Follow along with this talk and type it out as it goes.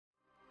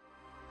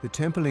The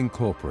temple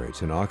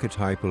incorporates an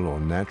archetypal or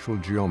natural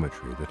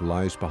geometry that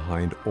lies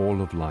behind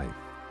all of life.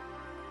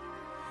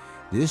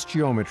 This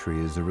geometry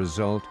is the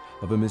result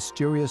of a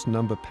mysterious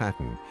number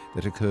pattern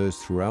that occurs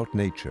throughout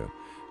nature,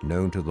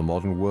 known to the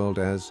modern world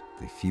as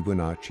the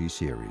Fibonacci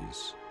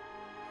series.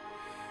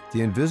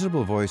 The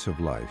invisible voice of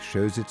life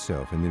shows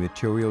itself in the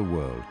material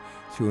world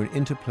through an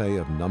interplay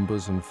of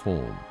numbers and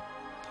form.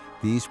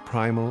 These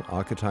primal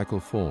archetypal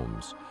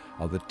forms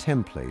are the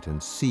template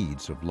and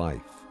seeds of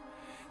life.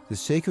 The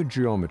sacred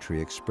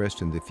geometry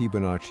expressed in the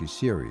Fibonacci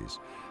series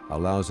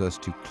allows us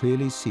to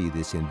clearly see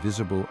this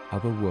invisible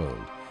other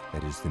world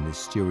that is the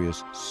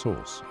mysterious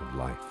source of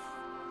life.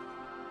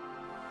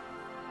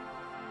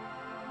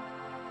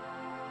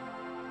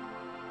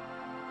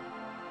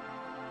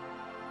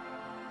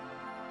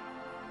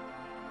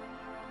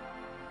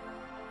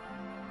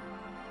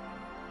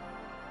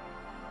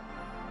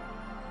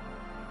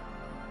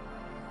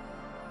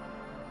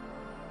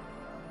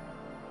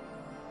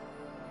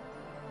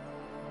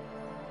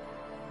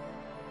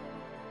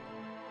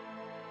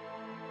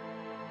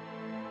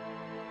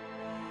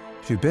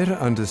 To better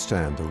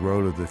understand the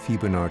role of the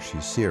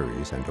Fibonacci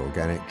series and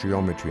organic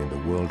geometry in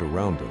the world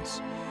around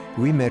us,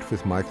 we met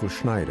with Michael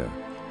Schneider,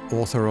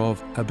 author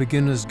of A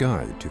Beginner's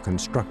Guide to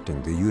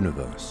Constructing the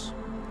Universe.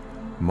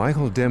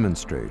 Michael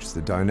demonstrates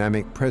the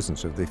dynamic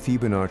presence of the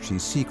Fibonacci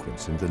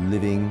sequence in the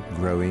living,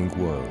 growing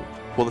world.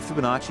 Well, the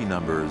Fibonacci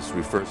numbers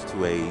refers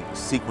to a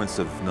sequence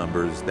of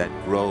numbers that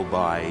grow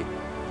by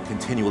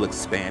continual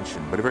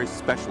expansion, but a very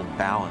special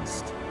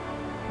balanced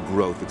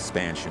growth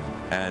expansion.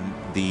 And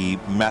the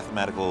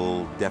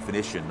mathematical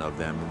definition of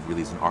them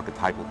really is an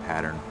archetypal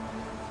pattern.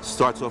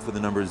 Starts off with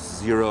the numbers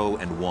 0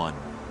 and 1.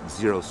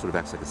 0 sort of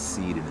acts like a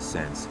seed in a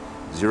sense.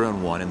 0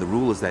 and 1, and the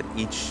rule is that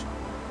each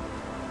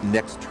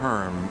next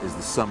term is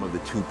the sum of the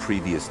two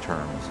previous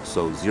terms.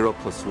 So 0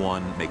 plus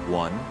 1 make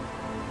 1.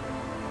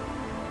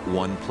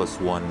 1 plus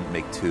 1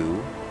 make 2.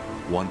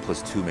 1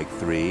 plus 2 make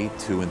 3.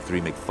 2 and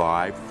 3 make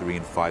 5. 3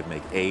 and 5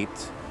 make 8.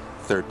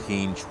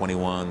 13,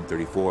 21,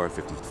 34,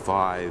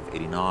 55,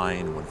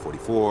 89,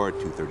 144,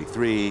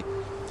 233,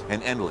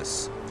 and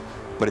endless.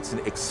 But it's an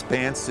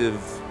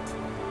expansive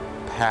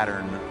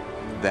pattern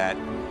that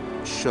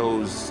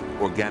shows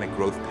organic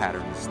growth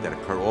patterns that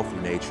occur all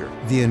through nature.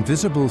 The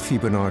invisible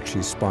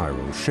Fibonacci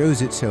spiral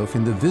shows itself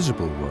in the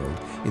visible world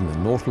in the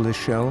nautilus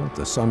shell,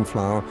 the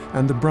sunflower,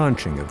 and the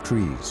branching of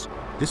trees.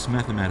 This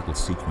mathematical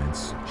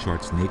sequence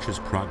charts nature's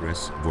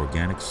progress of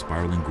organic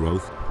spiraling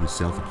growth through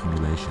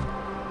self-accumulation.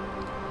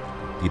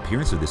 The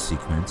appearance of this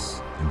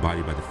sequence,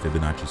 embodied by the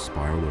Fibonacci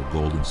spiral or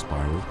golden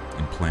spiral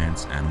in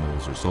plants,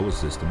 animals, or solar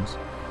systems,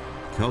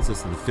 tells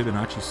us that the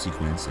Fibonacci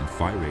sequence and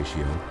phi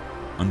ratio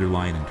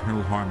underlie an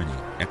internal harmony,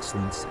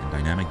 excellence, and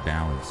dynamic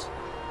balance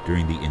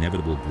during the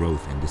inevitable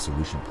growth and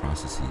dissolution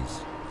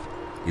processes.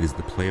 It is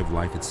the play of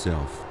life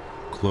itself,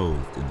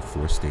 clothed in the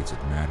four states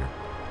of matter.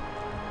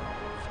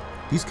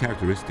 These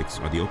characteristics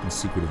are the open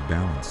secret of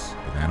balance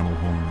of animal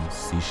horns,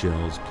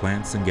 seashells,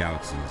 plants, and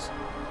galaxies.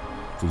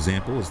 For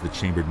example, as the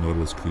chambered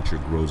nautilus creature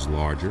grows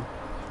larger,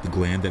 the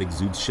gland that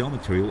exudes shell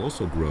material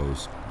also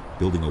grows,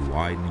 building a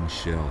widening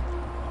shell.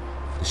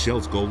 The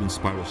shell's golden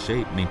spiral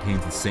shape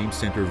maintains the same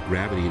center of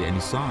gravity at any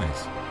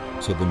size,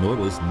 so the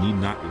nautilus need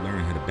not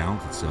learn how to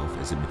balance itself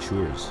as it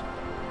matures.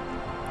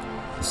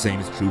 The same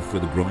is true for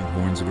the growing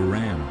horns of a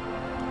ram.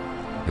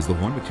 As the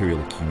horn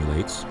material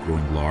accumulates,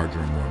 growing larger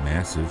and more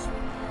massive,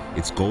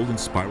 its golden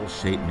spiral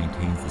shape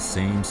maintains the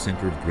same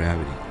center of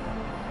gravity.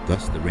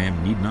 Thus, the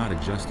ram need not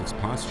adjust its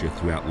posture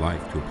throughout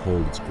life to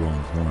uphold its growing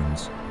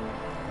horns.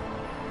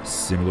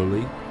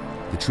 Similarly,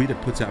 the tree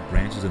that puts out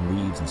branches and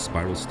leaves in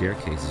spiral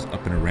staircases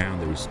up and around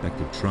their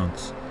respective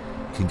trunks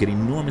can get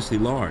enormously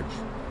large,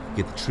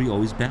 yet the tree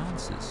always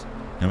balances,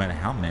 no matter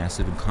how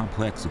massive and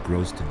complex it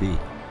grows to be.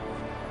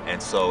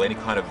 And so any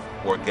kind of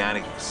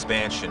organic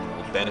expansion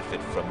will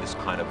benefit from this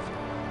kind of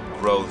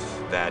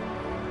growth that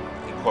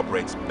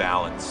incorporates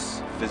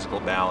balance,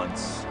 physical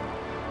balance.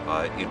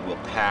 It will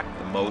pack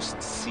the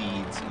most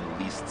seeds in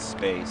the least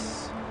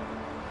space.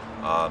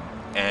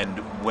 And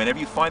whenever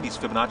you find these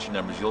Fibonacci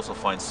numbers, you also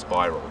find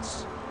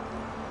spirals.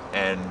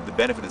 And the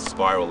benefit of the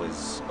spiral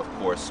is, of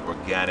course,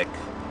 organic,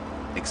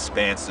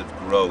 expansive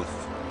growth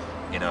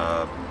in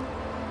a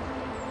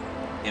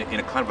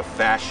kind of a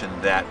fashion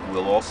that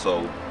will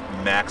also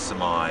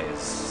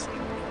maximize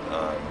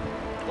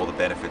all the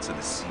benefits of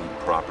the seed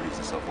properties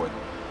and so forth.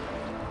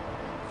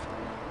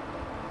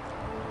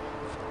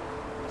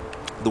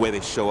 The way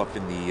they show up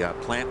in the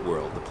plant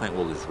world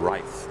is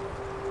rife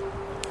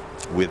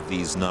with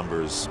these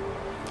numbers.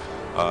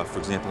 For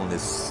example, in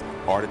this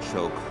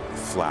artichoke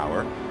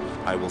flower,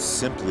 I will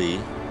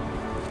simply,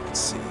 let's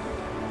see,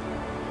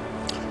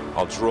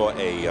 I'll draw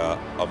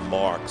a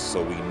mark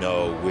so we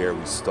know where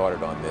we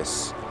started on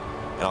this,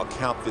 and I'll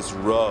count this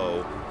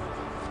row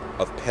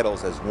of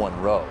petals as one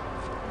row.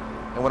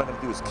 And what I'm going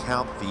to do is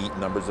count the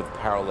numbers of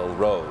parallel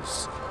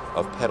rows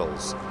of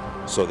petals.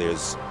 So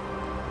there's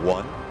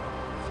 1,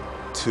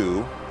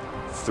 2,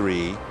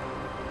 3,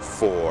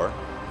 4,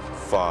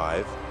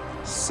 5,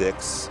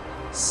 6,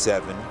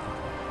 7,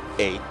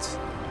 8,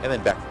 and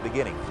then back to the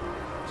beginning.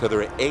 So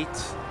there are 8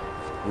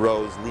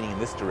 rows leading in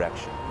this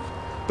direction,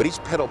 but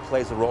each petal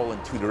plays a role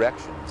in 2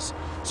 directions.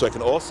 So I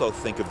can also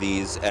think of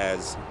these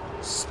as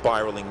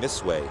spiraling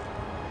this way.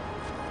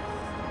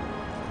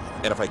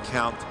 And if I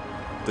count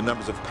the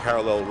numbers of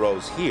parallel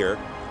rows here,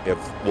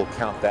 we'll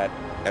count that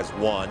as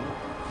 1,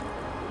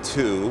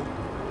 2,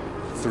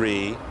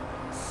 3,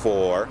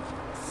 4,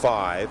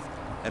 5,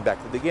 and back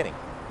to the beginning.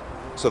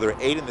 So there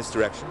are 8 in this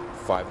direction,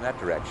 5 in that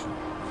direction.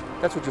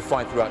 That's what you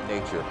find throughout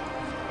nature.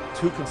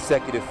 2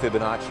 consecutive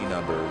Fibonacci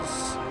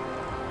numbers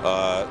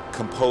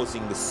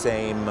composing the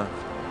same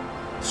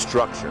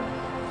structure.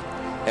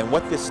 And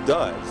what this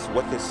does,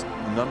 what this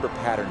number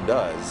pattern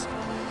does,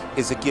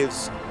 is it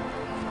gives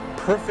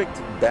perfect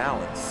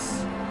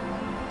balance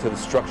to the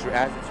structure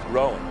as it's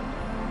growing.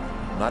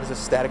 Not as a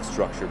static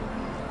structure,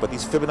 but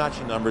these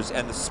Fibonacci numbers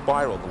and the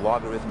spiral, the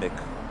logarithmic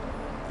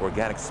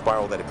organic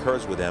spiral that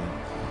occurs with them,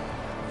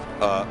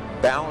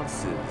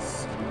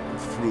 balances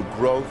through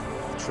growth,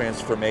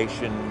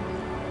 transformation,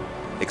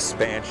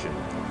 expansion.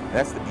 And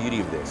that's the beauty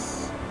of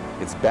this.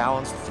 It's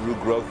balanced through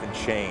growth and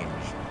change,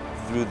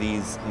 through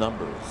these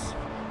numbers.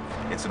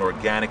 It's an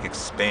organic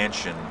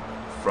expansion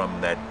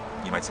from that,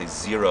 you might say,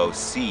 0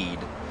 seed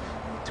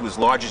to as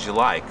large as you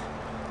like,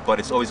 but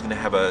it's always going to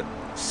have a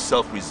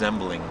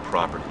self-resembling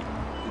property.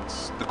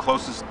 It's the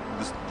closest,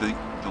 the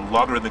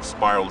logarithmic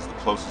spiral is the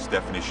closest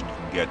definition you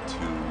can get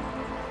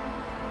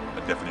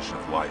to a definition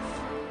of life.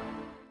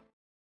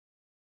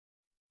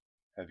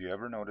 Have you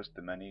ever noticed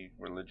the many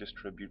religious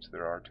tributes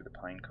there are to the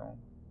pine cone?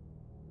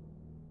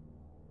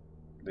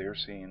 They are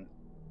seen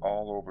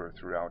all over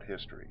throughout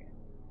history,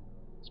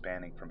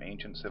 spanning from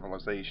ancient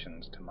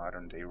civilizations to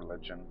modern-day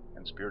religion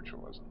and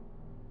spiritualism.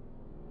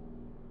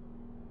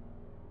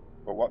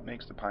 But what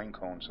makes the pine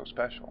cone so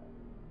special?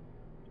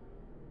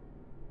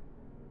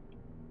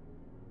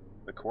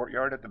 The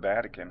courtyard at the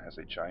Vatican has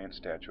a giant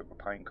statue of a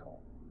pine cone.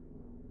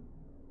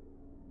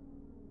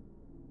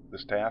 The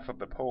staff of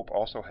the Pope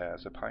also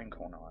has a pine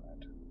cone on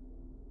it.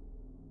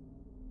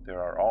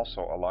 There are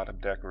also a lot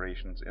of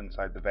decorations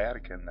inside the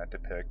Vatican that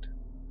depict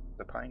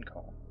the pine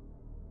cone.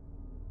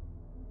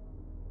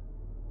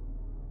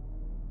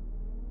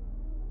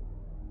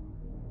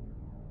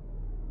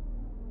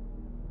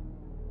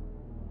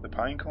 The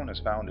pine cone is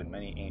found in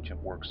many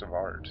ancient works of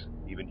art.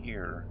 Even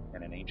here,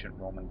 in an ancient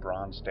Roman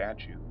bronze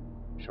statue,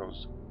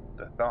 shows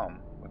the thumb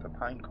with a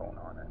pine cone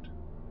on it.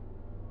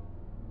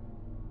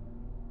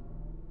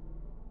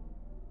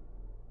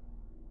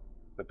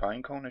 The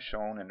pine cone is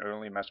shown in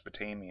early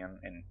Mesopotamian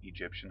and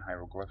Egyptian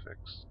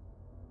hieroglyphics.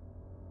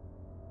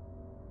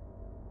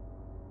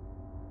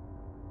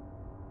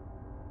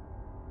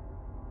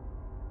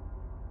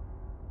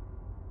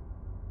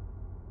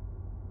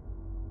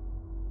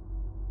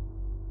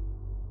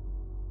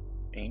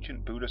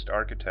 Ancient Buddhist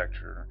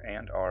architecture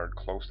and art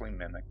closely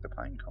mimic the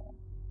pine cone.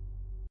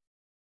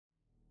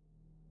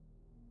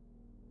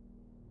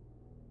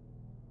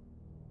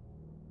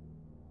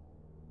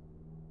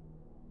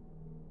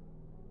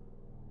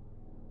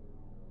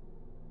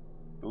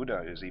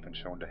 Buddha is even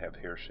shown to have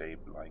hair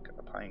shaped like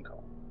a pine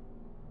cone.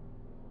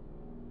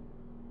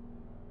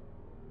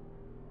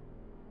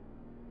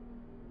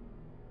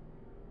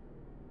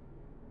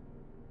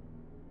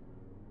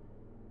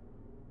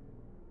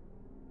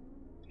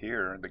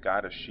 Here, the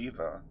goddess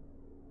Shiva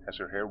has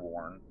her hair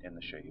worn in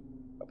the shape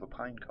of a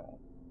pine cone.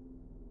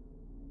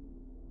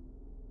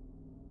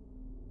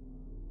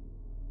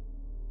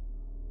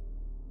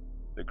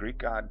 The Greek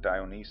god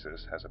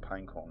Dionysus has a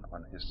pine cone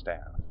on his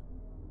staff.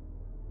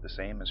 The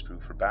same is true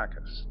for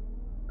Bacchus,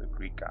 the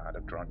Greek god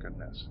of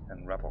drunkenness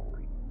and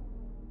revelry.